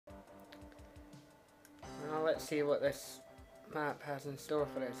let's see what this map has in store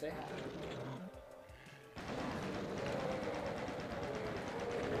for us, eh?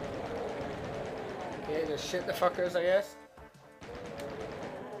 Okay, just shoot the fuckers, I guess.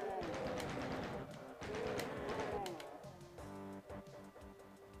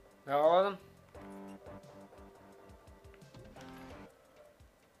 Got all of them?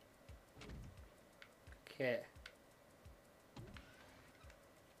 Okay.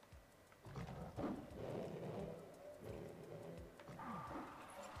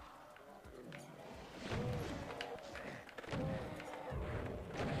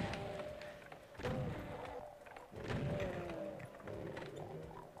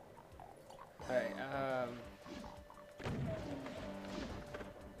 Alright,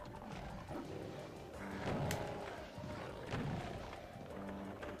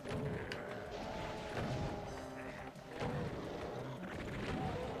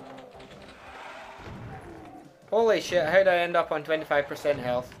 holy shit, how'd I end up on 25%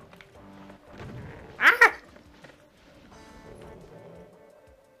 health? Ah!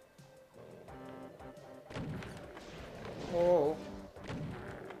 Oh.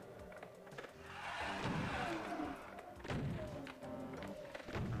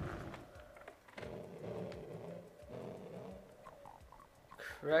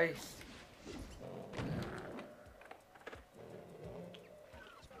 Christ.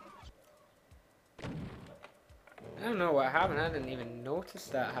 I don't know what happened, I didn't even notice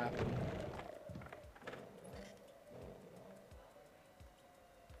that happen.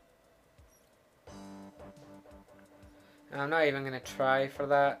 I'm not even gonna try for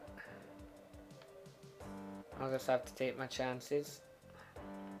that. I'll just have to take my chances.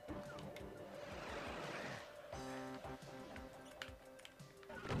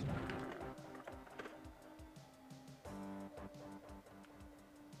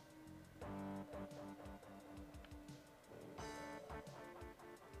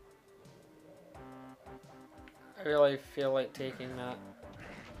 I really feel like taking that.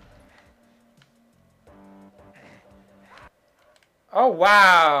 Oh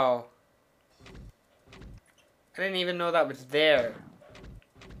wow! I didn't even know that was there.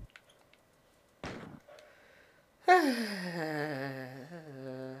 I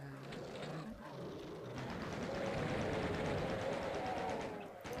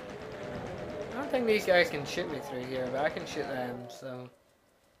don't think these guys can shoot me through here, but I can shoot them, so...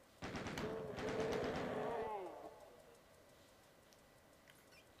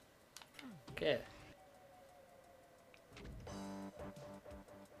 Okay.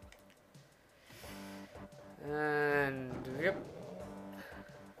 And... yep.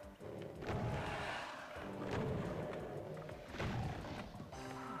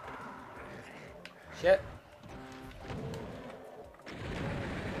 Shit.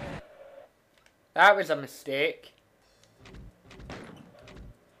 That was a mistake.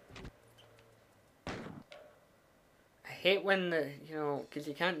 I hate when the, you know, because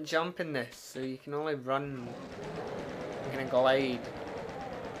you can't jump in this, so you can only run and kind of glide.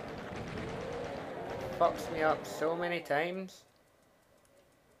 Fucks me up so many times.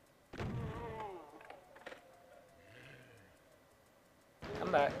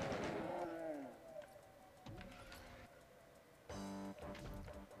 Come back.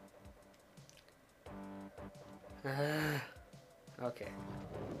 Okay.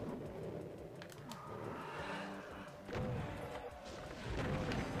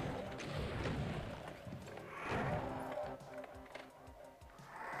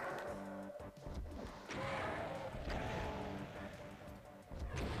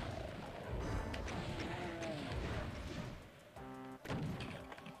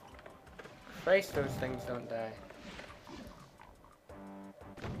 Christ, those things don't die.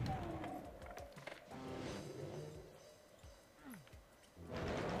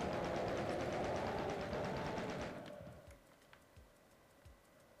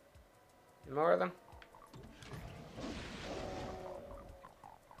 More of them?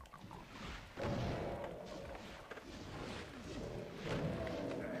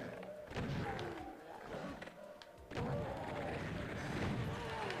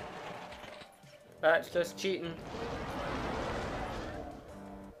 That's just cheating.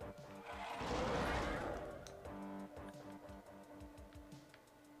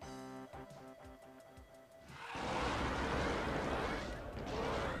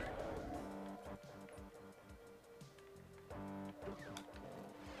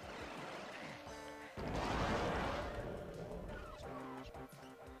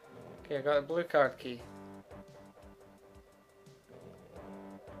 Okay, I got a blue card key.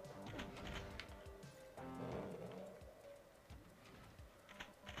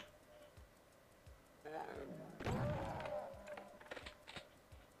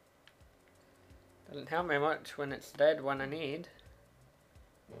 Doesn't help me much when it's dead when I need.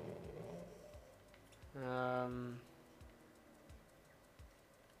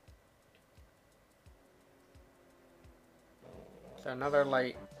 Is there another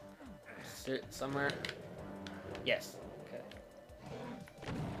light suit somewhere? Yes. Okay.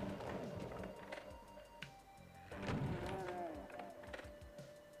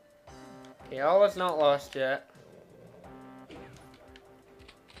 Okay, all is not lost yet.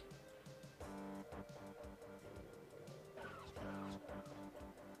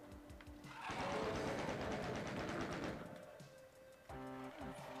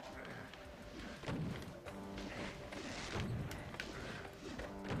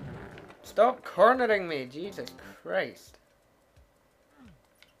 Stop cornering me, Jesus Christ.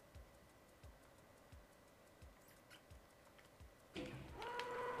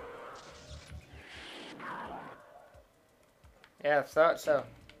 Yeah, I thought so.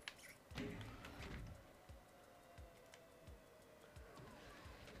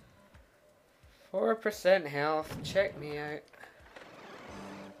 %4 health, check me out.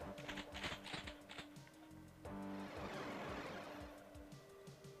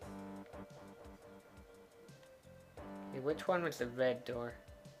 Hey, which one was the red door?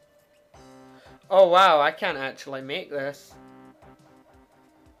 Oh wow, I can't actually make this.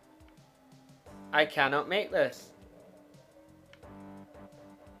 I cannot make this.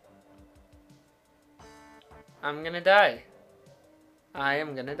 I'm gonna die. I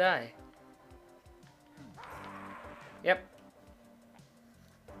am gonna die. Yep.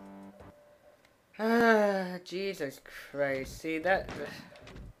 Ah, Jesus Christ. See that?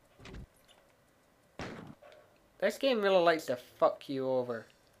 This game really likes to fuck you over.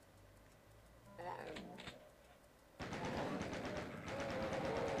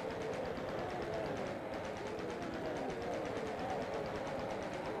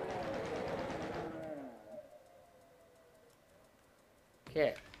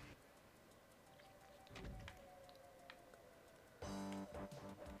 Okay.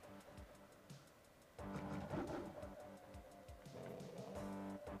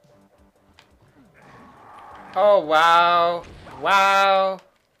 Oh, wow. Wow.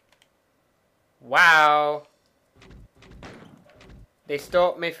 Wow. They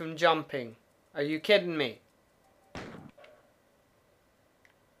stopped me from jumping. Are you kidding me?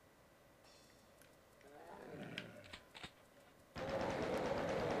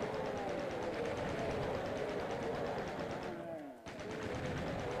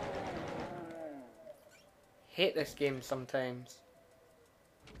 Hate this game sometimes.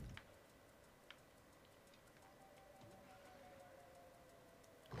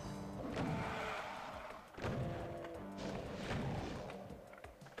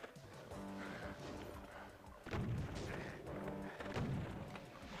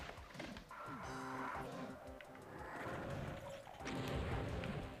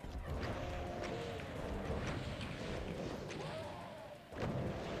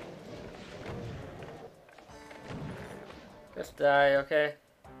 Just die, okay?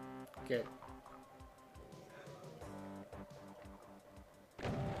 Good.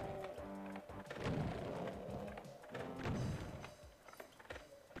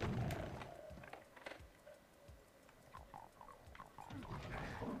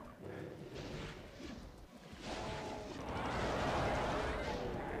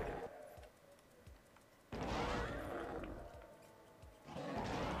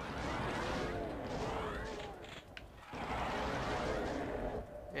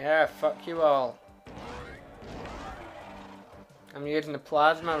 Yeah, fuck you all. I'm using a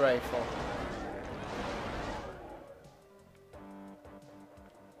plasma rifle.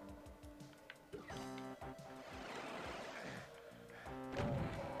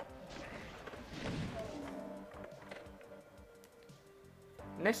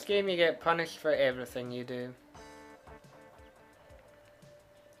 In this game you get punished for everything you do.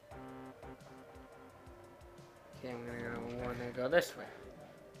 Okay, I'm gonna wanna go this way.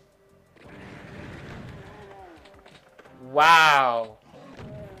 Wow.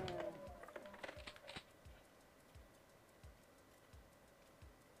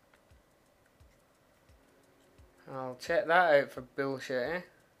 I'll check that out for bullshit, eh?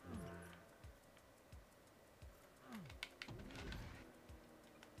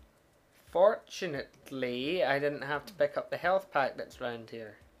 Fortunately, I didn't have to pick up the health pack that's round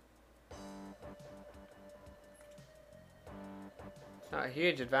here. It's not a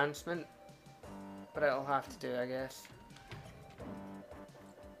huge advancement, but it'll have to do, I guess.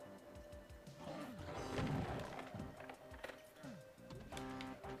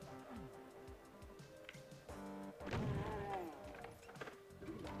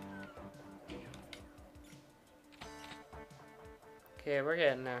 Okay, we're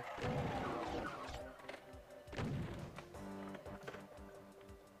getting there.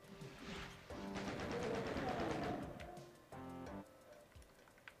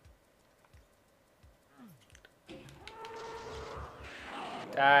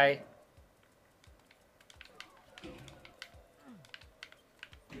 Die.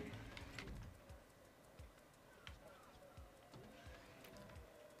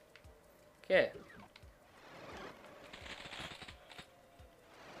 Okay.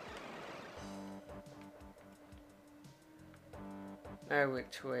 Now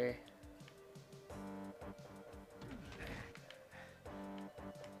which way?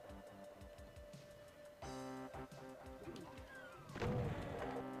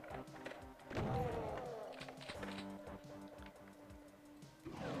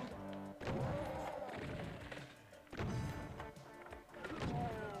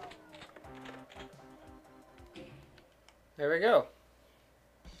 There we go.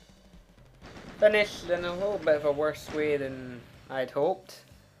 Finished in a little bit of a worse way than I'd hoped.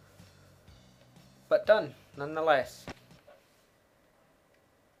 But done, nonetheless.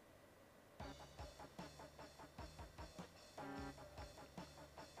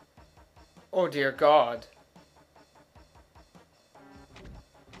 Oh dear God.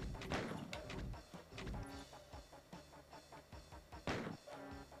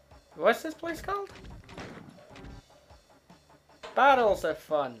 What's this place called? Battles are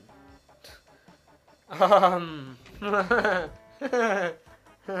fun.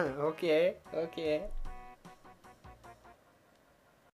 Okay, okay.